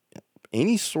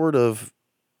any sort of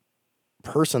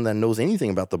person that knows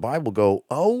anything about the Bible go,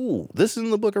 oh, this is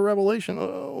in the book of Revelation.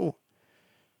 Oh,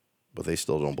 but they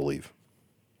still don't believe.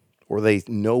 Or they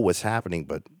know what's happening,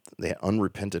 but they have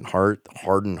unrepentant heart,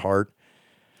 hardened heart.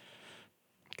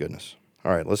 Goodness.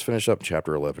 All right, let's finish up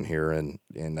chapter 11 here and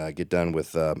get done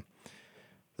with the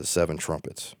 7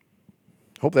 trumpets.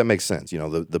 Hope that makes sense.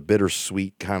 The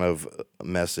bittersweet kind of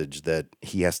message that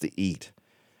he has to eat.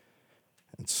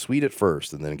 It's sweet at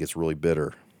first, and then it gets really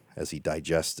bitter as he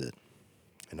digests it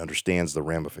and understands the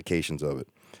ramifications of it.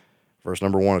 Verse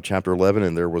number 1 of chapter 11,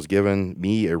 and there was given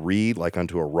me a reed like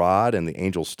unto a rod, and the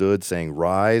angel stood, saying,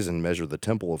 Rise and measure the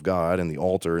temple of God and the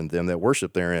altar and them that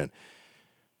worship therein.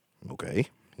 Okay,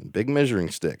 big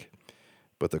measuring stick.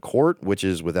 But the court which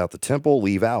is without the temple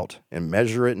leave out, and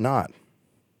measure it not.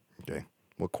 Okay,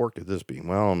 what court could this be?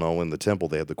 Well, no, in the temple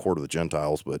they had the court of the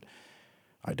Gentiles, but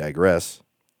I digress.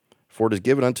 For it is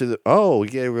given unto the... Oh, he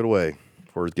gave it away.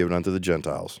 For it is given unto the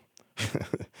Gentiles.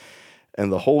 And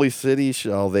the holy city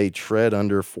shall they tread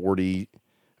under 40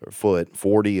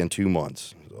 and 2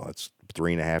 months. So that's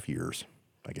 3.5 years,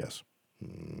 I guess.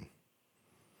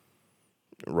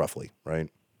 Roughly, right?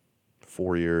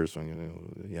 4 years.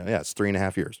 Yeah, it's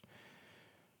 3.5 years.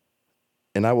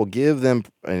 And I will give them,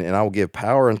 and I will give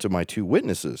power unto my 2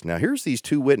 witnesses. Now, here's these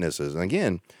 2 witnesses. And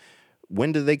again,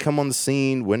 when do they come on the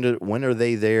scene? When are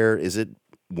they there? Is it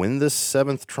when the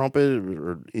 7th trumpet,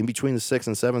 or in between the 6th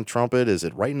and 7th trumpet? Is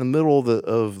it right in the middle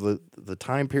of the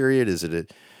time period? Is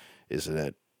it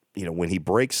at when he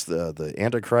breaks the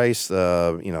Antichrist?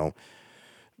 The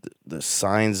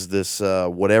signs, this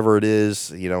whatever it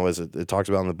is, as it talks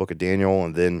about in the book of Daniel,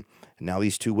 and then now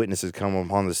these 2 witnesses come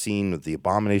upon the scene. The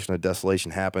abomination of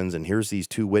desolation happens, and here's these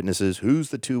 2 witnesses.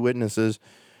 Who's the 2 witnesses?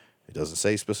 It doesn't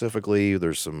say specifically.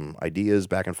 There's some ideas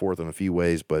back and forth in a few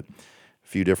ways, but a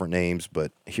few different names.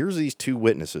 But here's these 2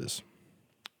 witnesses.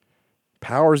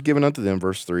 Power is given unto them,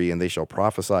 verse 3, and they shall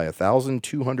prophesy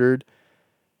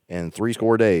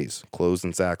 1,260 days, clothed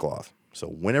in sackcloth. So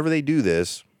whenever they do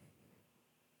this,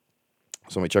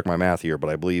 so let me check my math here, but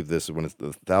I believe this is when it's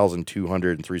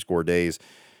 1,260 days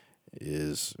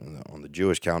is on the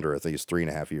Jewish calendar. I think it's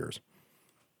 3.5 years.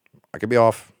 I could be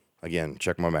off. Again,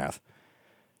 check my math.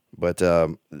 But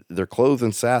they're clothed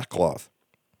in sackcloth.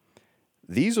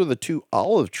 These are the 2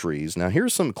 olive trees. Now,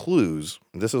 here's some clues.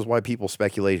 This is why people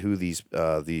speculate who these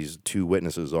 2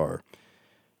 witnesses are.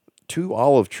 2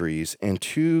 olive trees and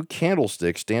 2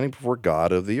 candlesticks standing before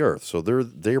God of the earth. So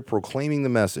they're proclaiming the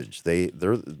message. They're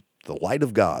the light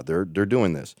of God. They're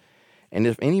doing this. And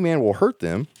if any man will hurt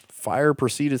them, fire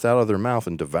proceedeth out of their mouth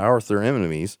and devoureth their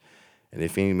enemies. And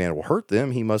if any man will hurt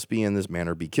them, he must be in this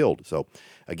manner be killed. So,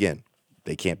 again,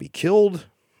 they can't be killed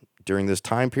during this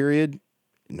time period,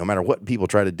 no matter what people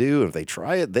try to do. If they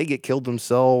try it, they get killed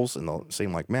themselves in the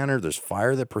same manner. There's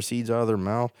fire that proceeds out of their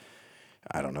mouth.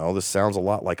 I don't know. This sounds a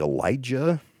lot like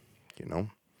Elijah.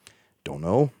 Don't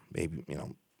know. Maybe,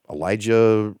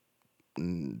 Elijah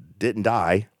didn't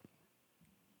die.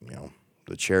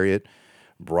 The chariot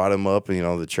brought him up,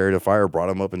 the chariot of fire brought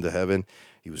him up into heaven.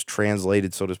 He was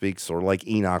translated, so to speak, sort of like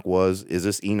Enoch was. Is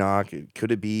this Enoch?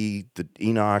 Could it be the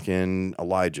Enoch and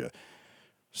Elijah?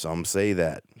 Some say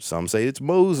that. Some say it's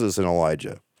Moses and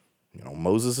Elijah.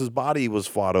 Moses' body was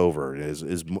fought over.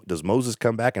 Does Moses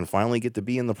come back and finally get to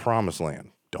be in the promised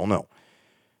land? Don't know.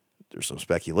 There's some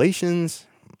speculations.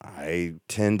 I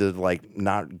tend to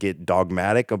not get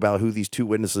dogmatic about who these 2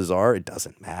 witnesses are. It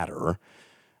doesn't matter.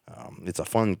 It's a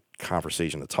fun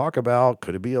conversation to talk about.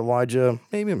 Could it be Elijah?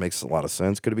 Maybe it makes a lot of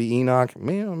sense. Could it be Enoch?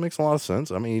 Maybe it makes a lot of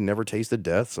sense. I mean, he never tasted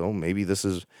death, so maybe this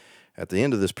is, at the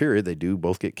end of this period, they do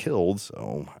both get killed,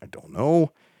 so I don't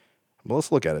know. But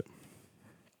let's look at it.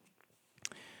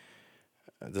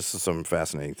 This is some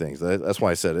fascinating things. That's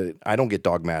why I said it. I don't get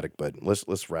dogmatic, but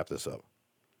let's wrap this up.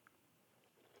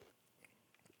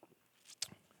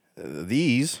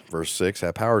 These, verse 6,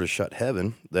 have power to shut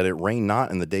heaven, that it rain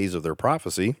not in the days of their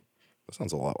prophecy. That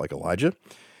sounds a lot like Elijah.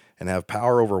 And have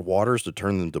power over waters to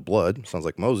turn them to blood. Sounds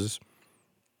like Moses.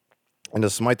 And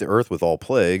to smite the earth with all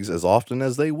plagues as often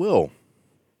as they will.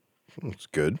 That's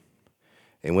good.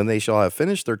 And when they shall have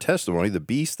finished their testimony, the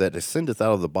beast that ascendeth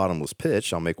out of the bottomless pit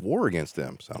shall make war against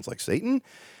them. Sounds like Satan.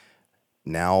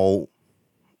 Now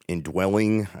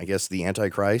indwelling, I guess, the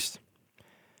Antichrist.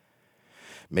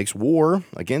 Makes war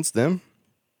against them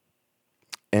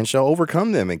and shall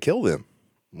overcome them and kill them.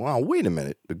 Wow, wait a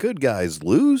minute. The good guys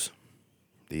lose.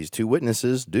 These 2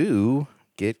 witnesses do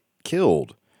get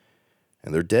killed.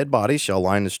 And their dead bodies shall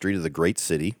line the street of the great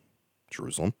city,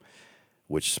 Jerusalem,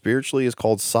 which spiritually is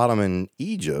called Sodom and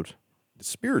Egypt,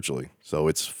 spiritually. So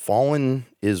it's fallen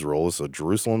Israel. So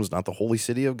Jerusalem is not the holy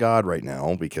city of God right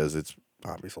now, because it's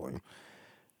obviously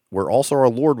where also our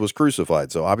Lord was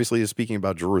crucified. So obviously he's speaking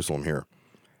about Jerusalem here.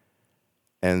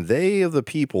 And they of the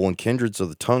people and kindreds of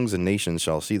the tongues and nations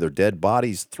shall see their dead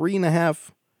bodies 3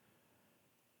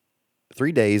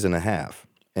 days and a half,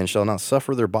 and shall not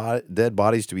suffer their dead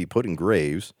bodies to be put in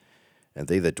graves, and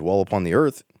they that dwell upon the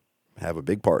earth have a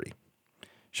big party.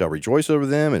 shall rejoice over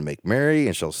them and make merry,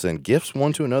 and shall send gifts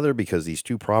one to another, because these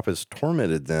two prophets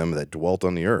tormented them that dwelt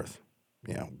on the earth.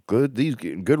 Good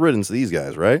riddance to these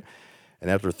guys, right? And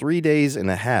after 3 days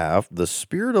and a half, the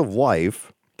Spirit of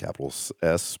life, capital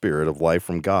S, Spirit of life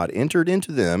from God, entered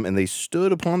into them, and they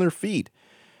stood upon their feet.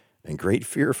 And great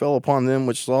fear fell upon them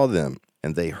which saw them.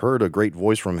 And they heard a great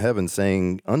voice from heaven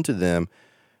saying unto them,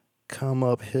 Come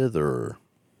up hither.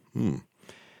 And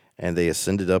they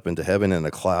ascended up into heaven in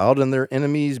a cloud, and their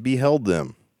enemies beheld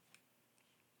them.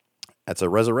 That's a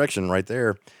resurrection right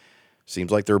there.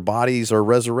 Seems like their bodies are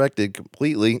resurrected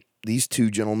completely, these two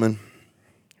gentlemen.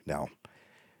 Now,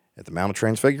 at the Mount of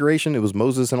Transfiguration, it was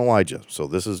Moses and Elijah. So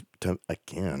this is,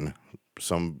 again,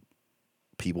 some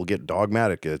people get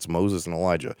dogmatic. It's Moses and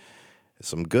Elijah. It's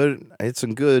some good,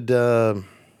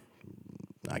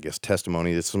 I guess,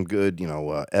 testimony. It's some good,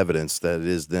 evidence that it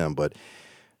is them. But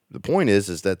the point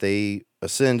is that they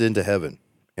ascend into heaven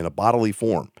in a bodily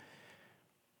form.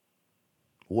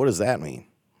 What does that mean?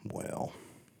 Well,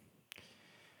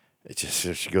 it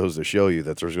just goes to show you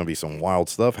that there's going to be some wild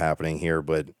stuff happening here.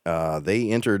 But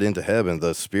they entered into heaven.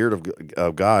 The Spirit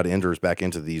of God enters back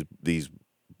into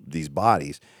these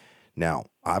bodies. Now,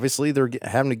 obviously, they're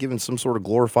having to give them some sort of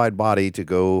glorified body to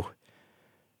go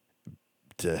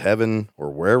to heaven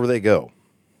or wherever they go.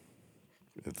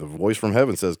 If the voice from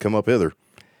heaven says, "Come up hither."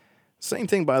 Same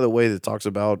thing, by the way, that talks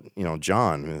about,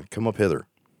 John, come up hither.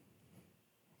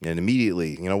 And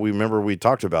immediately, we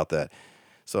talked about that.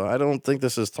 So I don't think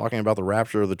this is talking about the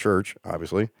rapture of the church,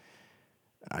 obviously.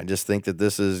 I just think that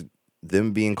this is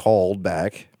them being called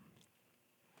back.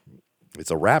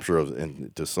 It's a rapture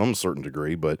to some certain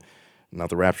degree, but not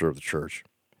the rapture of the church.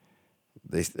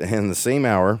 In the same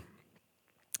hour,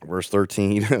 verse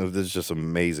 13, this is just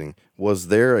amazing, was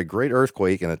there a great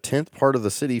earthquake, and a tenth part of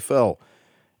the city fell.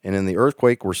 And in the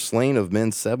earthquake were slain of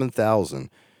men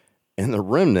 7,000. And the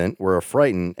remnant were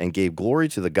affrighted and gave glory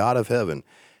to the God of heaven.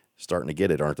 Starting to get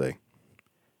it, aren't they?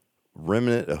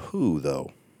 Remnant of who,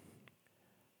 though?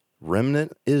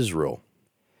 Remnant Israel.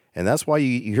 And that's why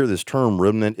you hear this term,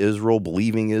 remnant Israel,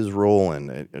 believing Israel.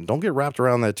 And don't get wrapped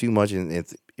around that too much.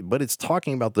 But it's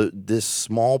talking about this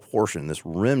small portion, this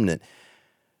remnant.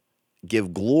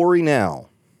 Give glory now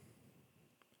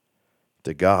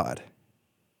to God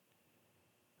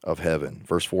of heaven.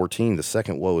 Verse 14, the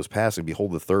second woe is passing.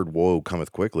 Behold, the third woe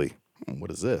cometh quickly.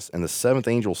 What is this? And the seventh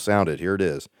angel sounded. Here it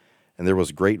is. And there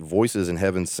was great voices in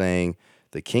heaven saying,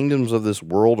 The kingdoms of this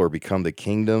world are become the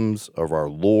kingdoms of our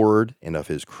Lord and of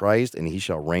his Christ, and he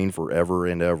shall reign forever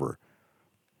and ever.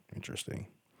 Interesting.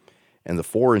 And the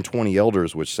 24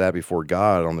 elders which sat before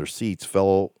God on their seats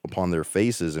fell upon their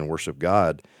faces and worshiped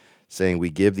God, saying,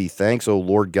 We give thee thanks, O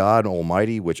Lord God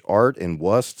Almighty, which art and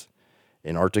wast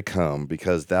and art to come,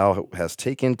 because thou hast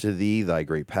taken to thee thy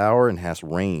great power and hast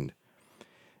reigned.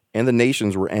 And the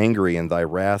nations were angry, and thy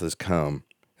wrath is come,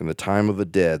 in the time of the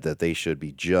dead, that they should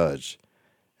be judged,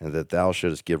 and that thou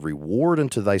shouldest give reward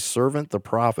unto thy servant the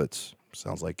prophets.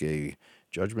 Sounds like a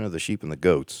judgment of the sheep and the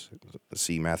goats.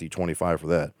 See Matthew 25 for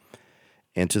that.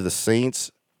 And to the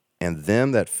saints and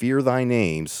them that fear thy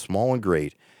name, small and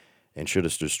great, and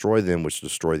shouldest destroy them which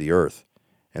destroy the earth.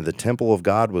 And the temple of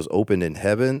God was opened in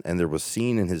heaven, and there was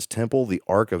seen in his temple the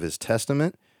ark of his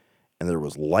testament, and there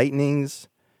was lightnings,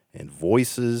 and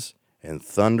voices, and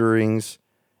thunderings,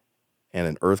 and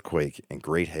an earthquake, and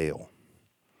great hail.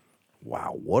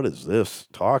 Wow, what is this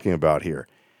talking about here?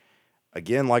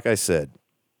 Again, like I said,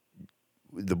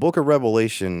 the book of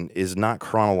Revelation is not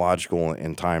chronological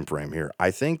in time frame here.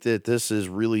 I think that this is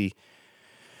really,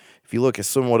 if you look at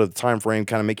somewhat of the time frame,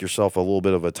 kind of make yourself a little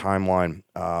bit of a timeline.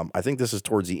 I think this is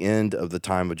towards the end of the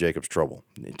time of Jacob's trouble,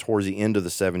 towards the end of the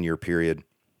 7-year period.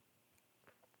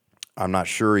 I'm not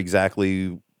sure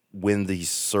exactly when these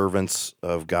servants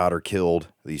of God are killed,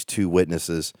 these two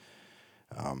witnesses.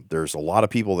 There's a lot of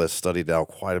people that studied out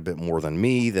quite a bit more than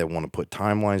me that want to put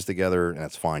timelines together, and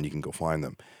that's fine. You can go find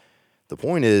them. The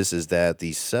point is that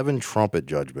these 7 trumpet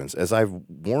judgments, as I've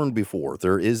warned before,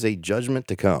 there is a judgment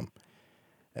to come.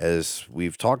 As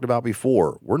we've talked about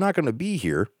before, we're not going to be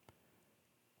here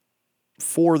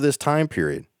for this time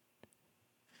period.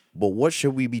 But what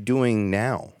should we be doing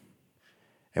now?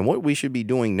 And what we should be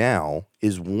doing now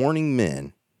is warning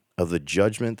men of the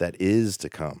judgment that is to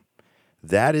come.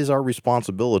 That is our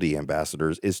responsibility,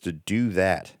 ambassadors, is to do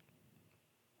that.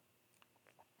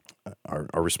 Our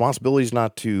responsibility is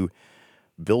not to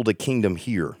build a kingdom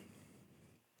here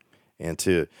and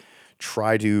to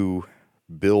try to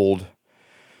build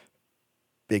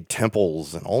big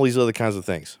temples and all these other kinds of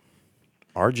things.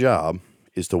 Our job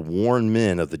is to warn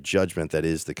men of the judgment that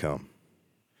is to come,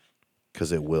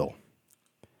 because it will.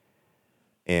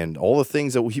 And all the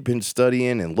things that we've been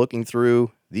studying and looking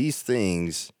through, these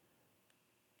things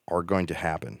are going to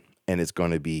happen. And it's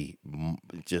going to be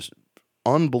just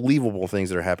unbelievable things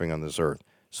that are happening on this earth.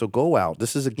 So go out.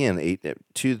 This is, again,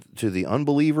 to the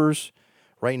unbelievers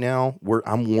right now,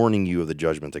 I'm warning you of the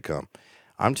judgment to come.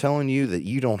 I'm telling you that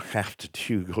you don't have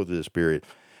to go through this period.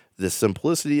 The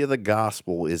simplicity of the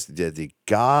gospel is that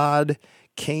God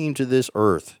came to this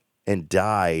earth and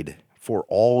died for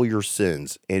all your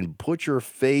sins, and put your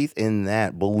faith in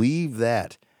that. Believe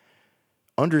that.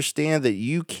 Understand that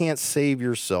you can't save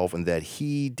yourself and that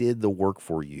he did the work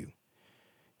for you.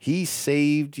 He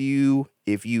saved you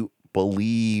if you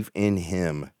believe in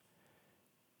him.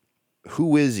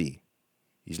 Who is he?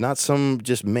 He's not some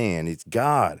just man. It's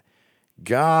God.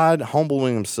 God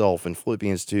humbling himself in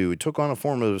Philippians 2. He took on a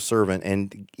form of a servant,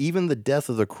 and even the death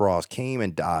of the cross came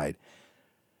and died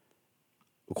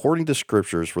according to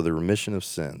scriptures for the remission of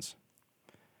sins.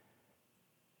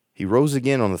 He rose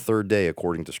again on the third day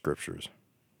according to scriptures.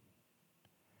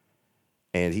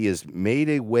 And he has made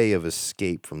a way of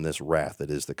escape from this wrath that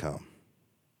is to come.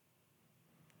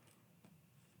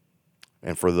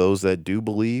 And for those that do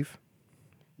believe,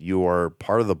 you are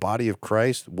part of the body of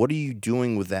Christ. What are you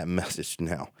doing with that message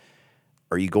now?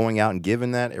 Are you going out and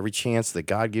giving that every chance that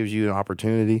God gives you an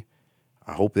opportunity?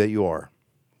 I hope that you are.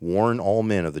 Warn all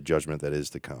men of the judgment that is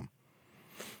to come.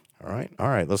 All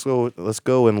right. Let's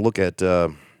go and look at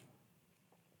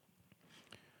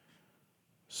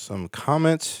some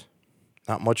comments.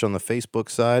 Not much on the Facebook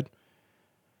side.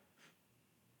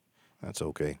 That's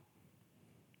okay.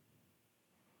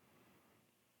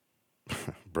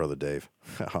 Brother Dave.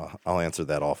 I'll answer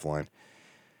that offline.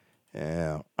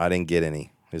 Yeah, I didn't get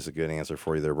any. This is a good answer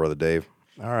for you there, Brother Dave.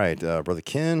 All right, Brother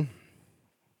Ken.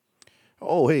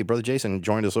 Oh, hey, Brother Jason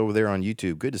joined us over there on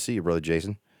YouTube. Good to see you, Brother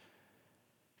Jason.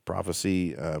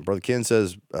 Prophecy. Brother Ken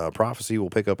says prophecy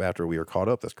will pick up after we are caught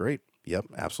up. That's great. Yep,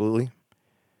 absolutely.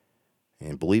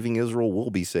 And believing Israel will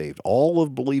be saved. All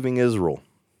of believing Israel.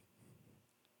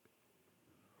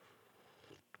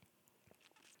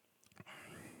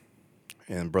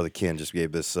 And Brother Ken just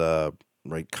gave this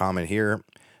right comment here.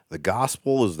 The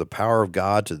gospel is the power of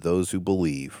God to those who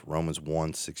believe. Romans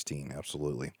 1:16.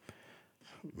 Absolutely.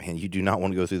 Man, you do not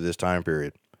want to go through this time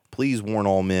period. Please warn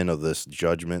all men of this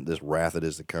judgment, this wrath that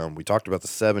is to come. We talked about the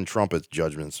 7 trumpet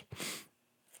judgments.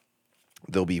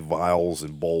 There'll be vials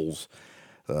and bowls,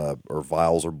 or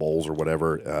vials or bowls or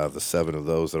whatever, the 7 of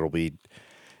those that'll be.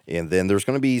 And then there's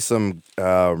going to be some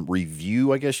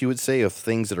review, I guess you would say, of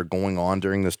things that are going on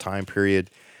during this time period.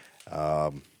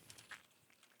 And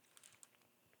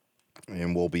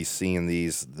we'll be seeing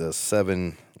the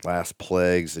 7 last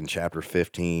plagues in chapter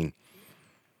 15.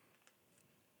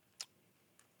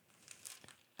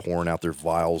 Pouring out their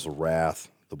vials of wrath,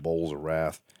 the bowls of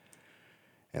wrath.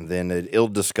 And then it'll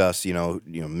discuss,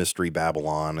 Mystery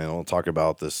Babylon, and it'll talk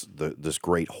about this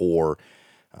great whore.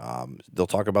 They'll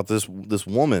talk about this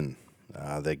woman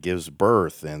that gives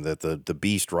birth, and that the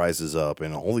beast rises up,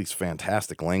 and all these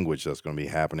fantastic language that's going to be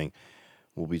happening.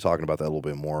 We'll be talking about that a little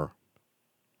bit more.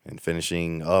 And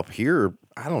finishing up here,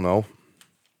 I don't know.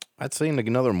 I'd say in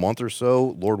another month or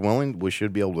so, Lord willing, we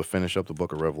should be able to finish up the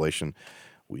book of Revelation.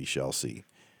 We shall see.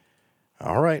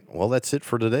 All right. Well, that's it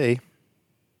for today.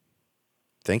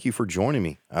 Thank you for joining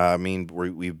me.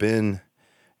 We've been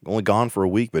only gone for a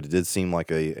week, but it did seem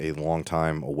like a long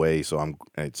time away. So I'm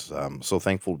so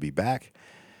thankful to be back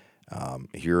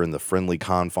here in the friendly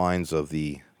confines of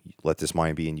the Let This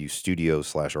Mind Be in You studio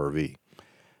 /RV.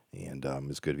 And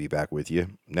it's good to be back with you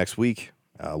next week.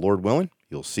 Lord willing,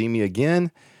 you'll see me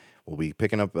again. We'll be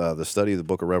picking up the study of the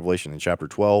book of Revelation in chapter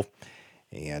 12.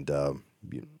 And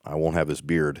I won't have this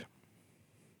beard,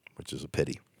 which is a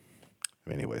pity.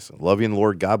 Anyways, love you in the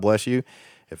Lord. God bless you.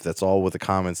 If that's all with the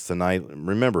comments tonight,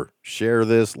 remember, share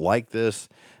this, like this,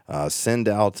 send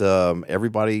out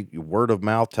everybody word of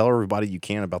mouth. Tell everybody you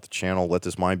can about the channel. Let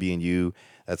This Mind Be in You.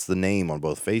 That's the name on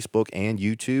both Facebook and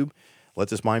YouTube. Let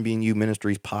This Mind Be in You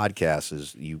Ministries podcast.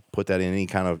 Is you put that in any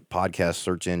kind of podcast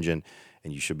search engine,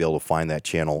 and you should be able to find that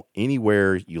channel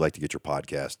anywhere you like to get your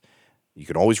podcast. You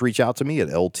can always reach out to me at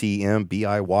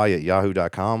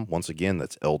ltmbiy@yahoo.com. Once again,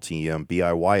 that's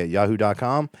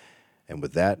ltmbiy@yahoo.com. And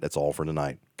with that, that's all for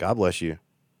tonight. God bless you.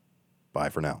 Bye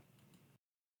for now.